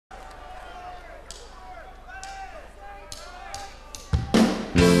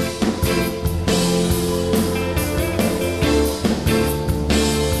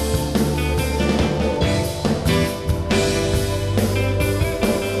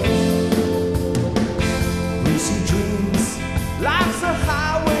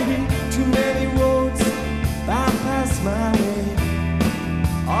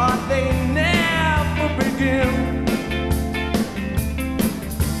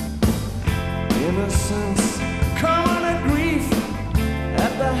innocence, common and grief,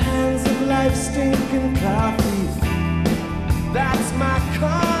 at the hands of life's stinking car thief. That's my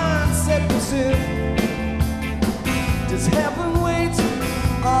concept of sin. Does heaven wait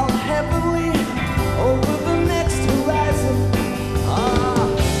all heavenly over the next horizon? Ah,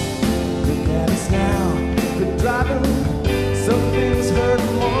 look at us now, good driving. Some things hurt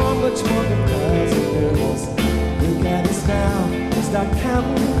more, much more than guys and girls. Look at us now, start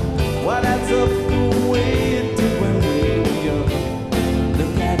counting what adds up the way it did when we were young.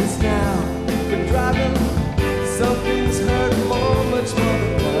 Look at us now, good driving. Some things hurt more, much more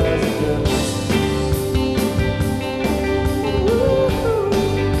than guys and girls.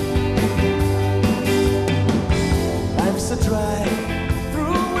 Life's a drive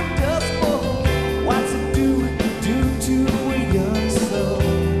through a dust bowl. What's it do to a young soul?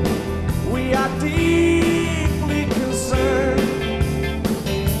 We are deeply concerned.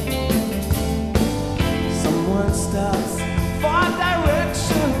 Someone stops for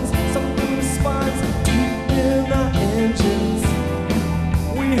directions. Something responds deep in our engines.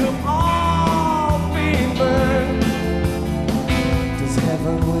 We have all been burned. Does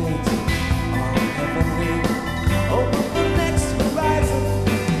heaven wait? Oh, heaven wait over the next horizon?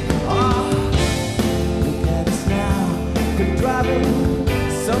 Ah, look at us now, good driving.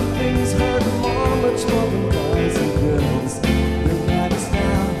 Some things hurt more, much more than guys and girls. Look at us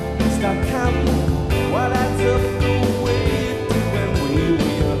now, stop counting what adds up the way it did when we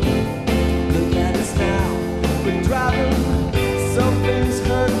were young. Look at us now, good driving. Some things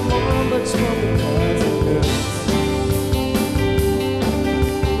hurt more, much more than guys and girls.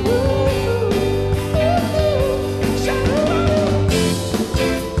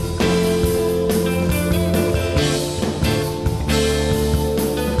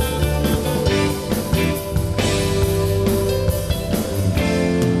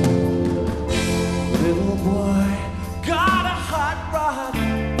 Little boy got a hot rod,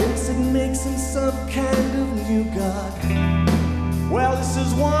 thinks it makes him some kind of new god. Well, this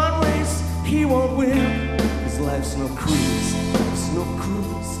is one race he won't win. His life's no cruise, it's no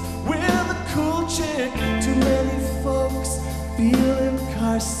cruise with a cool chick. Too many folks feeling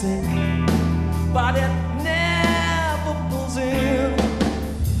car sick, but it never pulls in.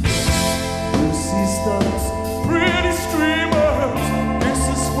 Lucy starts pretty streamers.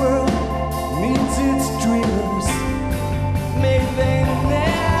 This world needs its dreamers. May they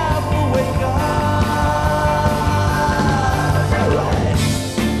never wake up. Alright,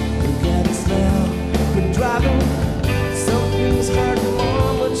 look at us now, good driving. Some things hurt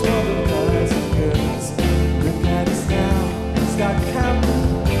more, much more than guys and girls. Look at us now, start counting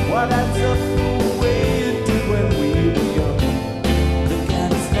what adds up the way it did when we were young. Look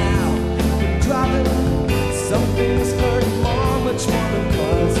at us now, good driving. Some things hurt more, much more than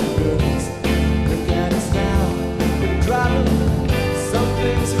guys and girls. Look at us now, good driving. Some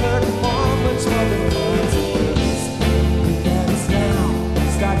things hurt more, much more than guys and girls. Look at us now,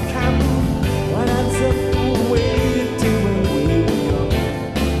 start counting what adds up the way it did when we were young.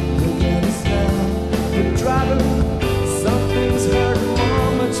 Look at us now, good driving. Some things hurt more,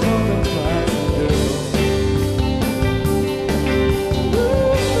 much more than guys and girls.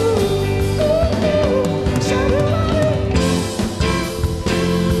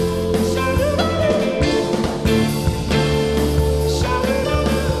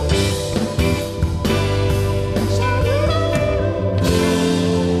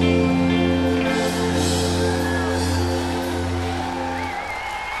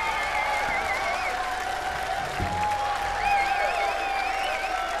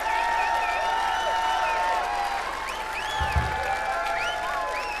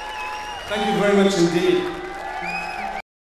 Thank you very much indeed.